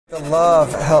The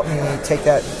love helped me take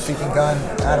that freaking gun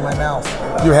out of my mouth.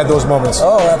 You had those moments?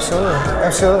 Oh, absolutely.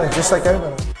 Absolutely. Just like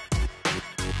everybody.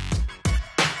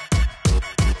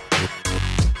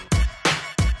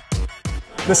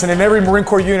 Listen, in every Marine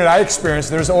Corps unit I experienced,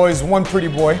 there's always one pretty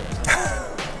boy.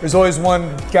 There's always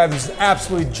one guy who's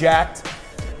absolutely jacked.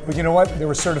 But you know what? They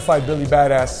were certified Billy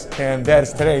Badass, and that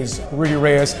is today's Rudy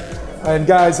Reyes. And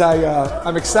guys,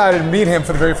 I'm excited to meet him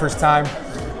for the very first time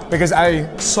because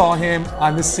I saw him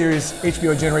on this series,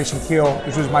 HBO Generation Kill,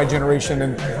 which was my generation,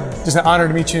 and just an honor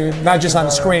to meet you, not just on the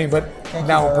screen, but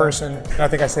now in person. And I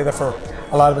think I say that for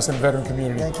a lot of us in the veteran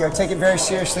community. Thank you. I take it very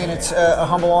seriously, and it's a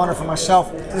humble honor for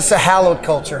myself. This is a hallowed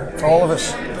culture for all of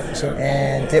us.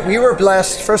 And that we were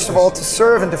blessed, first of all, to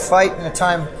serve and to fight in a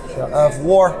time of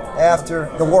war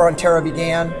after the war on terror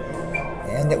began,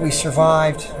 and that we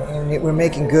survived, and that we're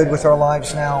making good with our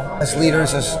lives now as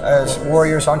leaders, as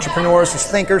warriors, entrepreneurs, as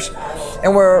thinkers.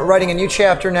 And we're writing a new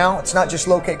chapter now. It's not just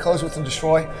locate, close with, and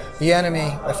destroy the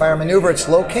enemy by fire and maneuver. It's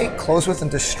locate, close with, and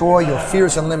destroy your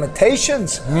fears and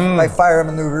limitations by fire and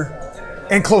maneuver.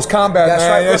 In close combat, that's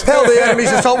man. right. Repel the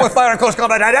enemy's assault with fire in close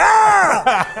combat.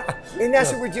 Ah! And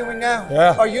that's what we're doing now.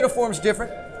 Yeah. Our uniform's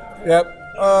different. Yep.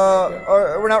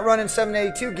 We're not running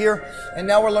 782 gear, and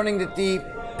now we're learning that the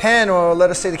pen, or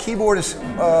let us say the keyboard, is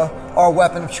our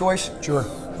weapon of choice. Sure.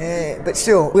 But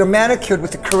still, we're manicured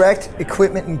with the correct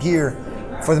equipment and gear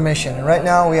for the mission. And right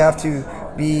now, we have to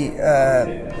be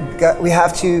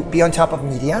on top of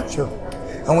media. Sure.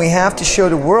 And we have to show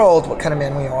the world what kind of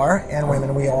men we are and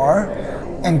women we are,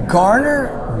 and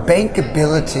garner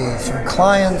bankability from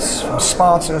clients, from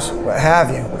sponsors, what have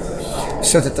you,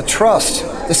 so that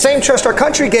the same trust our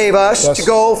country gave us to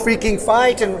go freaking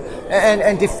fight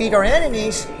and defeat our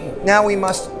enemies, now we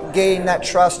must gain that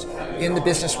trust in the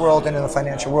business world and in the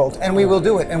financial world. And we will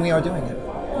do it, and we are doing it.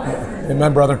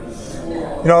 Amen, brother.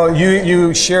 You know,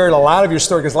 you shared a lot of your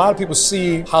story because a lot of people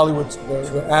see Hollywood,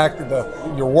 the act,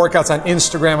 your workouts on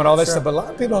Instagram and all that stuff, but a lot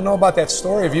of people don't know about that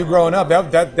story of you growing up.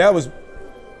 That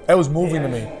was moving to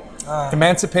me.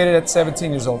 Emancipated at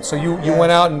 17 years old. So you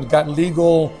went out and got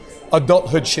legal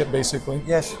adulthoodship, basically.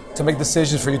 Yes. To make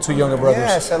decisions for your two younger brothers.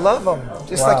 Yes, I love them.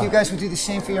 Just like you guys would do the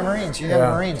same for your Marines, your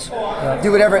young Marines. Do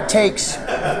whatever it takes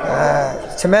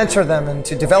to mentor them and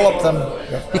to develop them,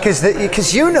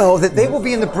 because you know that they will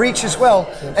be in the breach as well,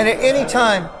 and at any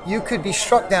time you could be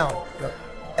struck down.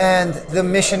 And the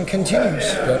mission continues.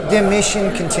 The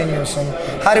mission continues.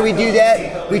 And how do we do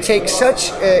that? We take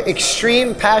such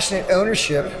extreme, passionate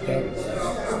ownership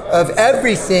of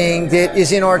everything that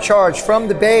is in our charge, from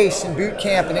the base and boot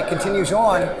camp, and it continues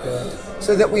on,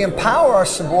 so that we empower our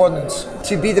subordinates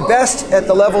to be the best at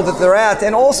the level that they're at,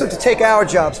 and also to take our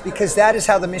jobs, because that is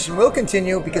how the mission will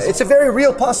continue, because it's a very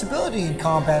real possibility in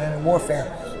combat and in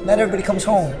warfare. Not everybody comes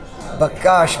home. But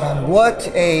gosh, man, what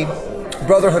a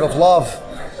brotherhood of love,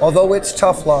 although it's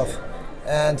tough love.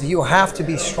 And you have to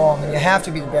be strong, and you have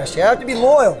to be the best. You have to be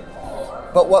loyal.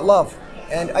 But what love?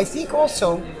 And I think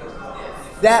also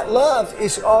that love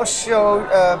is also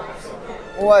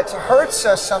what hurts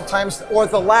us sometimes, or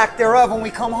the lack thereof, when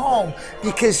we come home,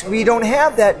 because we don't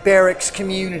have that barracks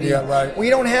community. Yeah, right.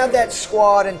 We don't have that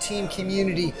squad and team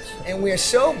community, and we are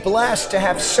so blessed to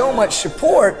have so much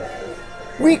support.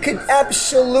 We could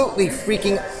absolutely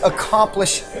freaking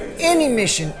accomplish any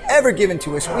mission ever given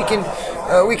to us. We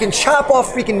can chop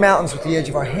off freaking mountains with the edge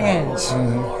of our hands,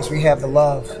 because we have the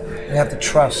love, we have the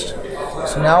trust.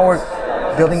 So now we're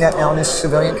building that now in this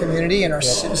civilian community and our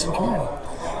citizen community.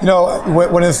 You know,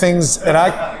 one of the things that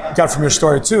I got from your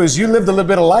story too is you lived a little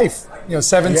bit of life. You know,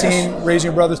 17, raising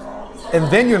your brothers, and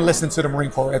then you're listening to the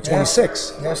Marine Corps at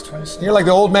 26. Yes, 26. You're like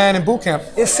the old man in boot camp.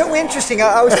 It's so interesting.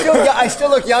 I still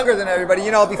look younger than everybody.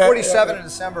 You know, I'll be 47 in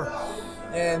December.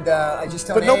 And I just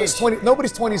don't But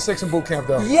nobody's 26 in boot camp,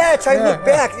 though. Yeah, I look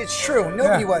back, it's true.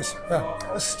 Nobody was.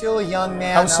 I was still a young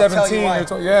man. I was 17.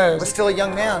 I was still a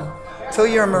young man. Until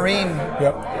you're a Marine,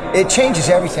 it changes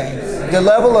everything. The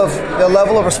level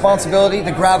of responsibility,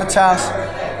 the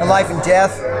gravitas, the life and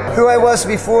death. Who I was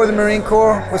before the Marine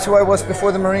Corps was who I was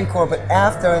before the Marine Corps. But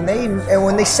after, and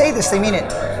when they say this, they mean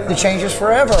it. It changes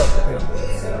forever.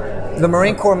 The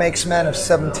Marine Corps makes men of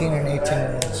 17 and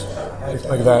 18-year-olds.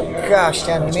 Like that. Gosh,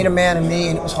 damn, you made a man of me,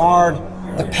 and it was hard.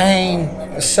 The pain,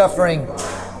 the suffering,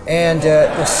 and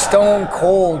the stone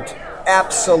cold,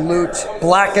 absolute,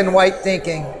 black and white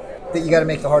thinking that you got to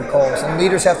make the hard calls, and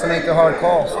leaders have to make the hard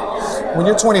calls. When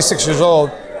you're 26 years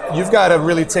old, you've got to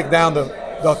really take down the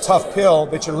tough pill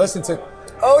that you're listening to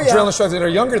drill instructors that are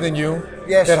younger than you,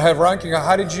 yes, that have ranking.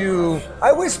 How did you?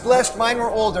 I was blessed. Mine were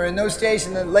older in those days.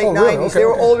 In the late 90s, really? They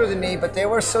were older than me, but they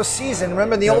were so seasoned.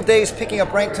 Remember, in the old days, picking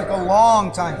up rank took a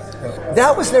long time.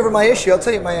 That was never my issue. I'll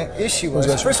tell you, my issue was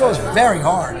first of all, it was very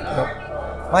hard.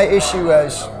 My issue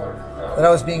was that I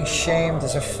was being shamed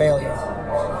as a failure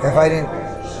if I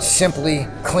didn't simply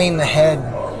clean the head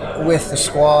with the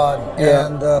squad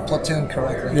and the platoon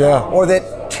correctly. Yeah. Or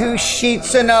that 2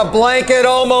 sheets and a blanket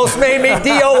almost made me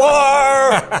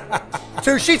DOR.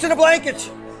 2 sheets and a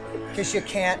blanket. Because you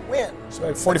can't win. So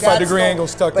like 45-degree angle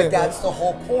stuck in. But that's the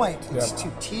whole point. It's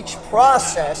to teach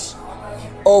process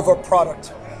over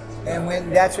product.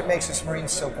 And that's what makes us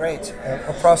Marines so great.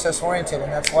 We're process oriented,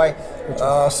 and that's why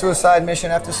suicide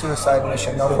mission after suicide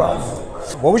mission, no problem.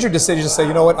 What was your decision to say,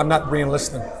 you know what, I'm not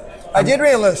re-enlisting? I did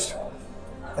re-enlist.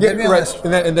 Right.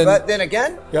 And then, but then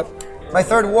again, my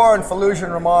 3rd war in Fallujah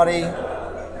and Ramadi,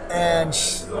 and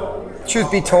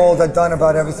truth be told, I've done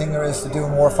about everything there is to do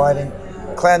in war fighting.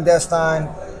 Clandestine,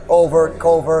 overt,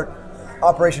 covert,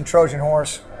 Operation Trojan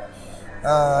Horse.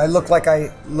 I look like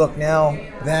I look now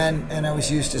then, and I was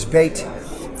used as bait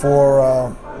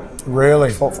for... really?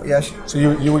 Yes. So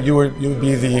you would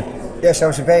be the... Yes, I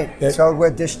was a bait. So I would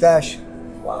wear dish dash.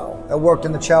 Wow. I worked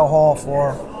in the chow hall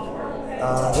for...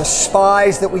 the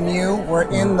spies that we knew were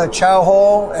in the chow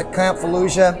hall at Camp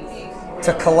Fallujah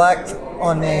to collect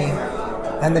on me,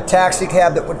 and the taxi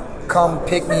cab that would come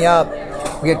pick me up,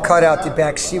 we had cut out the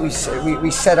back seat. We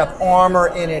set up armor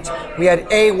in it. We had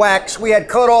AWACS. We had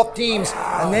cut-off teams,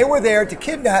 and they were there to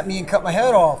kidnap me and cut my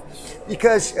head off.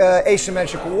 Because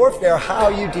asymmetrical warfare, how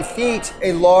you defeat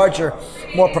a larger,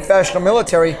 more professional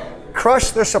military, crush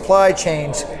their supply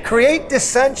chains, create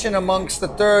dissension amongst the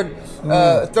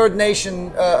third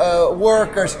nation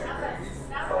workers.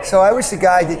 So I was the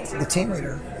guy, the team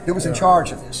leader, that was in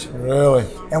charge of this. Really?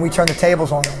 And we turned the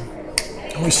tables on them.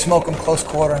 And we smoke them close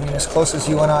quarter. I mean, as close as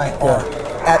you and I are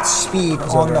at speed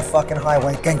on the fucking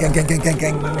highway. Gang, gang, gang, gang, gang,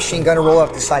 gang. The machine gunner roll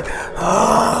up the side.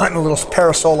 And a little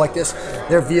parasol like this.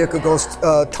 Their vehicle goes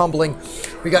tumbling.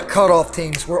 We got cutoff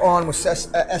teams. We're on with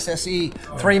SSE.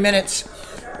 3 minutes.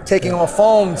 Taking off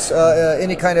phones,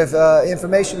 any kind of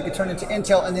information we could turn into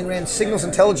intel, and then ran signals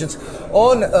intelligence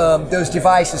on those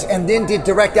devices, and then did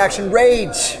direct action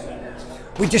raids.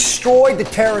 We destroyed the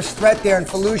terrorist threat there in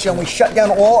Fallujah, and we shut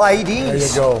down all IEDs. There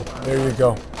you go. There you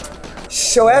go.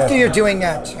 So after you're doing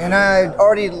that, and I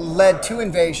already led 2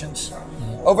 invasions,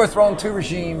 overthrown 2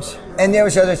 regimes, and there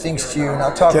was other things too, and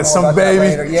I'll talk more about that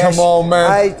later. Yes, come on,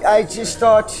 man. I just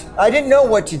thought, I didn't know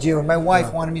what to do, and my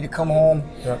wife wanted me to come home,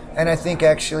 and I think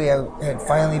actually I had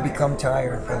finally become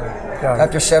tired, brother.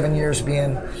 After 7 years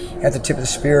being at the tip of the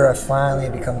spear, I finally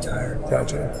had become tired.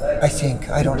 Gotcha. I think,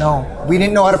 I don't know. We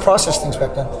didn't know how to process things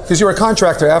back then. Because you were a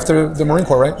contractor after the Marine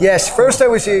Corps, right? Yes, first I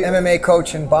was an MMA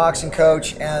coach and boxing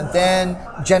coach, and then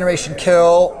Generation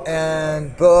Kill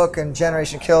and book and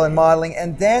Generation Kill and modeling,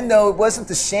 and then though it wasn't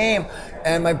the same,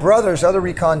 and my brothers, other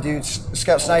recon dudes,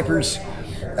 scout snipers,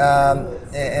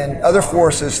 and other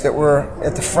forces that were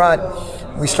at the front,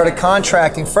 we started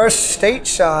contracting first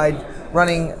stateside,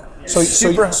 running.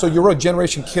 So you wrote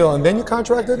Generation Kill and then you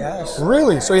contracted? Yes.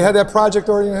 Really? So you had that project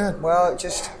already in your head? Well,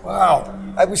 just wow.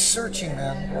 I was searching,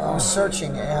 man. I was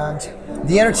searching, and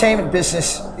the entertainment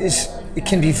business it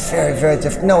can be very, very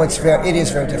difficult. No, it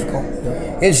is very difficult.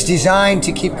 It's designed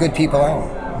to keep good people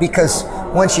out, because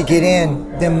once you get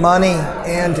in, the money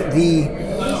and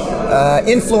the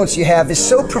influence you have is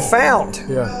so profound.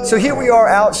 Yeah. So here we are,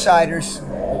 outsiders.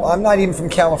 I'm not even from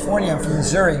California, I'm from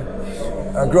Missouri.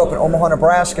 I grew up in Omaha,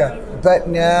 Nebraska. But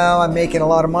now I'm making a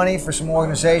lot of money for some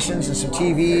organizations and some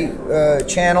TV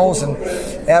channels and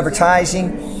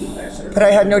advertising. But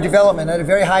I had no development. I had a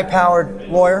very high-powered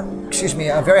lawyer,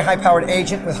 a very high-powered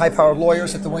agent with high-powered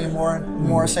lawyers at the William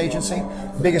Morris Agency,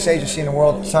 the biggest agency in the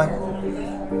world at the time.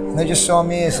 And they just saw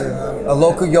me as a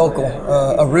local yokel,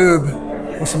 a rube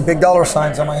with some big dollar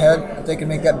signs on my head, that they could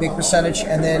make that big percentage.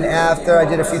 And then after I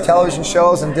did a few television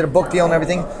shows and did a book deal and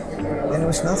everything, then it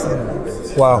was nothing.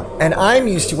 Wow. And I'm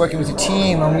used to working with a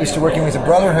team. I'm used to working with a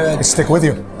brotherhood. They stick with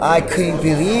you. I couldn't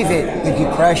believe it. The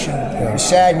depression, the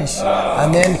sadness.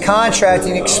 And then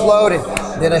contracting exploded.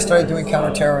 Then I started doing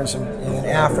counterterrorism in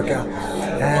Africa.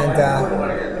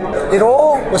 And it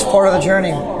all was part of the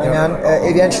journey. And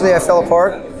eventually I fell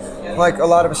apart, like a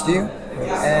lot of us do.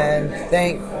 And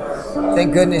thank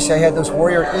goodness I had those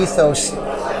warrior ethos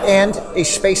and a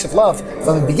space of love.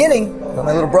 From the beginning,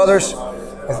 my little brothers,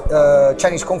 with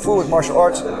Chinese Kung Fu, with martial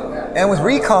arts, and with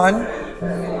Recon,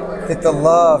 that the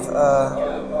love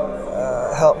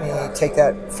helped me take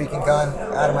that freaking gun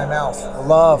out of my mouth. The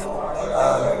love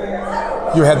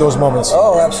you had those moments?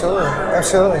 Oh, absolutely,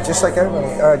 absolutely. Just like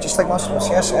everybody, just like most of us.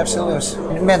 Yes, absolutely. It was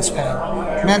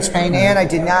immense pain, and I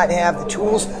did not have the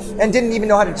tools and didn't even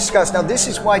know how to discuss. Now, this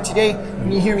is why today,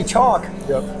 when you hear me talk,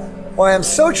 why I'm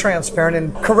so transparent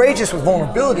and courageous with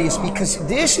vulnerabilities, because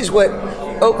this is what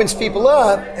opens people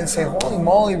up and say, holy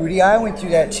moly, Rudy, I went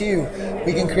through that too.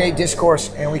 We can create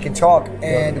discourse and we can talk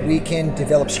and we can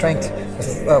develop strength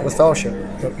with fellowship.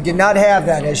 We did not have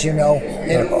that, as you know,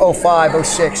 in 05,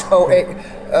 06, 08.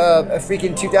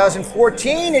 Freaking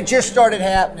 2014, it just started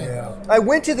happening. I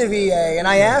went to the VA and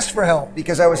I asked for help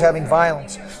because I was having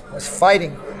violence. I was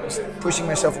fighting. I was pushing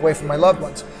myself away from my loved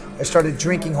ones. I started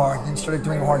drinking hard and started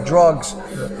doing hard drugs,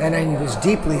 and I was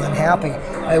deeply unhappy.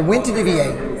 I went to the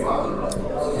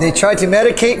VA. They tried to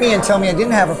medicate me and tell me I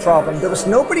didn't have a problem. There was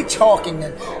nobody talking,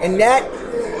 and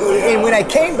when I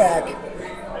came back,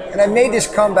 and I made this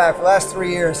comeback for the last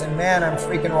 3 years, and man, I'm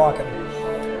freaking rocking.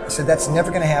 I said, that's never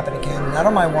going to happen again. Not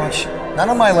on my watch, not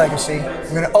on my legacy. We're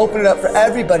going to open it up for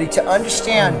everybody to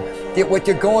understand that what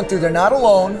they're going through, they're not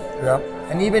alone.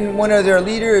 And even one of their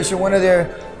leaders or one of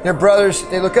their brothers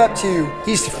they look up to,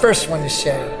 he's the first one to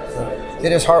say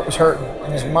that his heart was hurting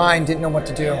and his mind didn't know what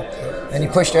to do. And he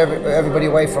pushed everybody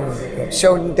away from him.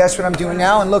 So that's what I'm doing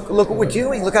now, and look what we're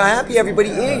doing. Look how happy everybody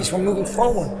is. We're moving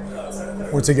forward.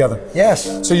 We're together.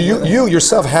 Yes. So you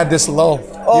yourself had this lull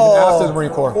even after the Marine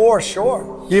Corps. For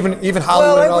sure. Even Hollywood.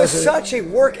 Well, and all I was this. such a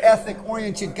work ethic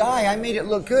oriented guy. I made it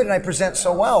look good and I present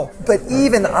so well. But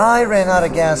even I ran out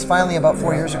of gas finally about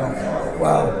 4 years ago.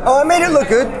 Wow. Oh, I made it look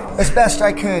good as best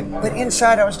I could. But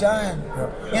inside I was dying.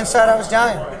 Inside I was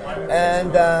dying.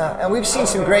 And we've seen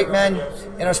some great men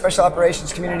in our special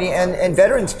operations community and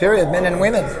veterans, period, men and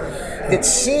women, that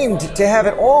seemed to have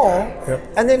it all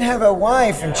and then have a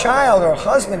wife and child or a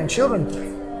husband and children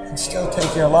and still take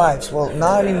their lives. Well,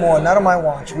 not anymore, not on my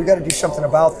watch. We got to do something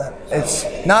about that. It's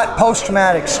not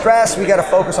post-traumatic stress. We got to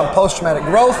focus on post-traumatic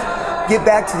growth, get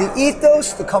back to the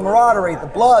ethos, the camaraderie, the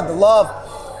blood, the love,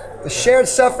 the shared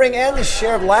suffering and the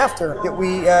shared laughter that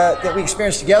we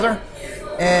experience together,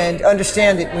 and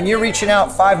understand that when you're reaching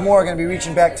out, 5 more are going to be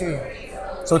reaching back to you.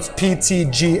 So it's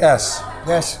PTGS.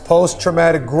 Yes.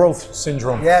 Post-traumatic growth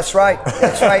syndrome. Yeah, that's right.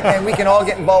 That's right. And we can all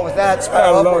get involved with that. I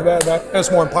love that. That's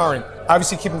more empowering.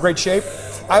 Obviously, keep in great shape.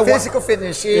 Physical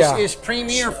fitness is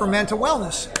premier for mental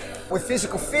wellness. With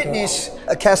physical fitness,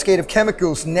 a cascade of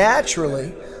chemicals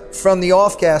naturally from the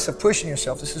off gas of pushing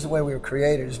yourself. This is the way we were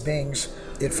created as beings.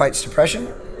 It fights depression,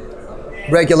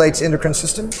 regulates endocrine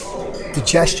system,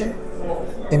 digestion,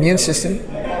 immune system,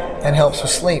 and helps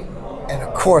with sleep. And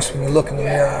of course, when you look in the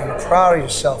mirror and you're proud of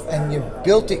yourself and you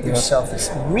built it yourself, it's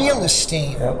real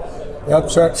esteem.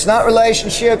 That's right. It's not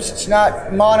relationships, it's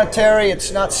not monetary,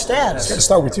 it's not status. It's got to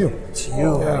start with you. It's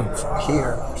you from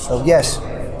here. So yes.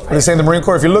 They say in the Marine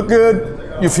Corps, if you look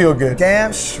good, you feel good.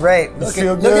 Damn straight. Look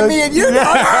good. At me and you.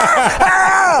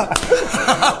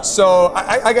 So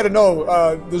I got to know,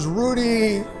 does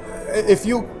Rudy, if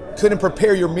you couldn't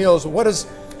prepare your meals,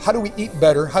 how do we eat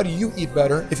better? How do you eat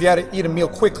better? If you had to eat a meal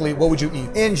quickly, what would you eat?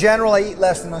 In general, I eat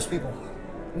less than most people.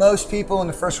 Most people in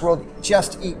the first world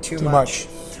just eat too much.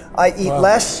 I eat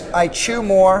less, I chew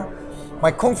more. My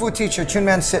Kung Fu teacher, Chun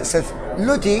Man, says,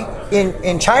 Rudy,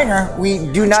 in China, we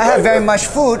do not have very much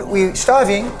food. We're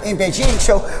starving in Beijing.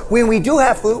 So when we do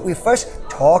have food, we first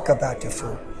talk about the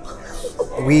food.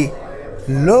 We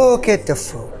look at the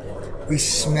food. We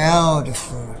smell the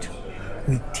food.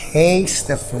 We taste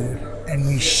the food. And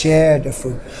we share the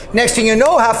food. Next thing you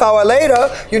know, half hour later,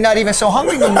 you're not even so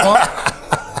hungry anymore.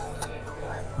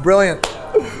 Brilliant.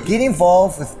 Get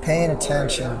involved with paying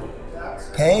attention.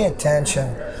 Pay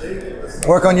attention.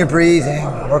 Work on your breathing.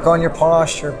 Work on your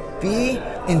posture. Be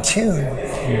in tune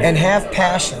and have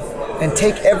passion. And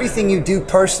take everything you do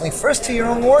personally first to your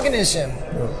own organism.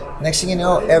 Next thing you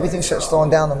know, everything starts slowing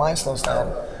down. The mind slows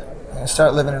down. And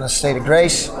start living in a state of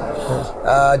grace.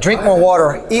 Drink more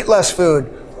water. Eat less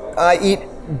food. I eat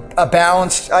a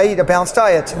balanced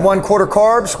diet. 1/4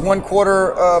 carbs,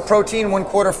 1/4 protein,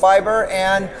 1/4 fiber,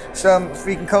 and some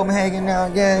freaking Copenhagen now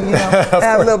again. You know,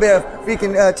 have a little bit of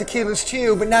freaking tequilas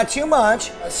too, but not too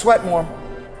much. Sweat more.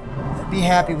 Be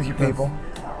happy with your people.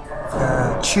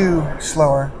 Chew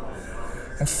slower.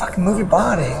 And fucking move your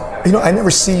body. You know, I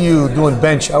never see you doing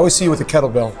bench. I always see you with a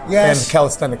kettlebell and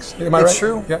calisthenics. Am I right? It's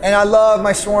true. Yeah. And I love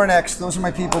my Soren X. Those are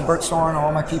my people, Bert Soren,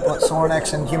 all my people at Soren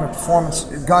X and Human Performance.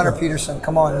 Gunnar Peterson,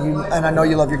 come on. And I know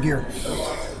you love your gear.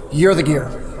 You're the gear.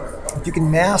 If you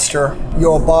can master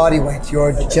your body weight,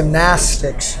 your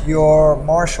gymnastics, your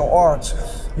martial arts,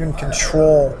 you're in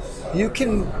control. you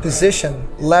can position,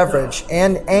 leverage,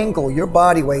 and angle your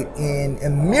body weight in a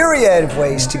myriad of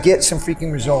ways to get some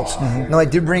freaking results. Now, I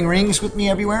did bring rings with me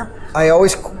everywhere. I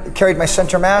always carried my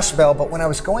center mass bell, but when I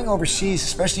was going overseas,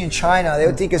 especially in China, they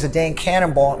would think it was a dang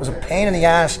cannonball. It was a pain in the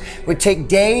ass. It would take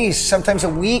days, sometimes a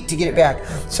week to get it back.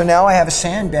 So now I have a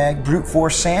sandbag, brute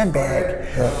force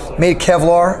sandbag, made of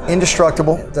Kevlar,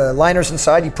 indestructible. The liner's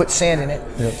inside, you put sand in it.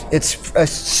 It's a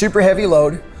super heavy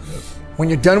load. When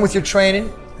you're done with your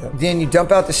training, then you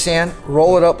dump out the sand,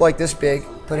 roll it up like this big,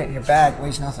 put it in your bag,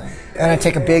 weighs nothing. And I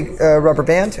take a big rubber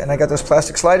band, and I got those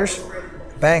plastic sliders,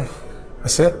 bang.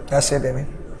 That's it? That's it, baby.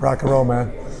 Rock and roll,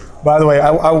 man. By the way, I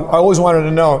always wanted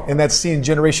to know, in that scene,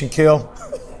 Generation Kill,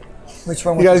 which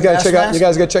one? You guys got to check out. You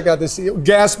guys got to check out this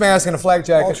gas mask and a flak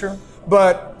jacket. All true.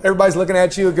 But everybody's looking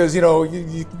at you because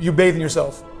you bathing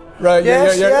yourself, right?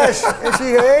 Yes.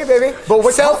 Hey, baby. But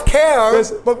what self-care?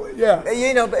 Yes, but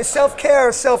yeah. But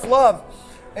self-care, self-love,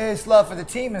 is love for the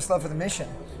team. It's love for the mission.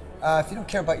 If you don't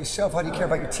care about yourself, how do you care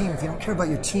about your team? If you don't care about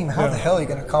your team, how the hell are you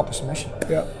going to accomplish the mission?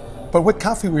 Yeah. But what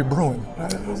coffee are we brewing?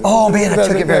 Oh man, I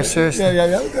took it very seriously.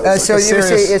 So you would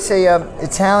say it's a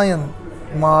Italian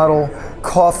model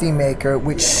coffee maker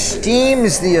which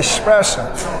steams the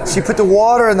espresso. So you put the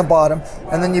water in the bottom,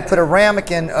 and then you put a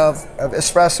ramekin of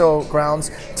espresso grounds,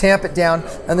 tamp it down,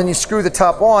 and then you screw the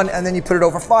top on, and then you put it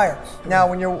over fire. Now,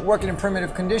 when you're working in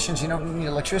primitive conditions, you don't need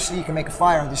electricity. You can make a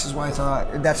fire. This is why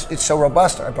it's so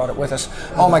robust. I brought it with us.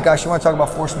 Oh my gosh, you want to talk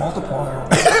about force multiplier?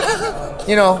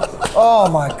 Oh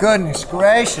my goodness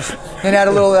gracious. And add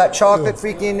a little of that chocolate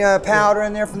freaking powder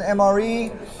in there from the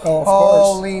MRE. Oh, of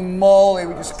Holy moly,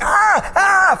 we just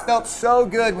felt so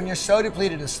good when you're so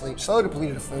depleted of sleep, so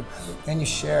depleted of food, and you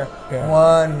share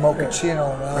one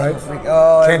mochaccino around the freak.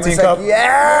 Oh, Canteen cup. Like,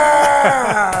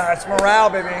 yeah, it's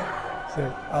morale, baby.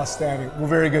 Outstanding. Well,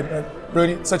 very good.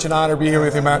 Rudy, such an honor to be here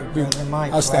with you, man.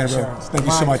 Outstanding, brother. Thank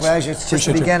you so much. Pleasure. It's just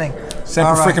the beginning.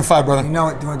 Semper freaking five, brother. You know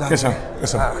it. Do it.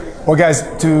 GetSum. Well, guys,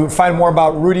 to find more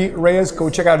about Rudy Reyes, go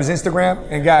check out his Instagram.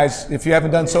 And guys, if you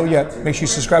haven't done so yet, make sure you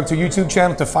subscribe to our YouTube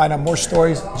channel to find out more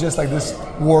stories just like this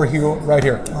war hero right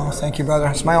here. Oh, thank you, brother.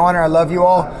 It's my honor. I love you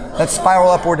all. Let's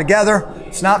spiral upward together.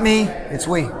 It's not me. It's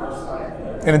we.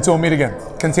 And until we meet again,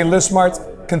 continue to live smart,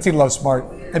 continue to love smart,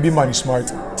 and be money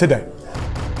smart today.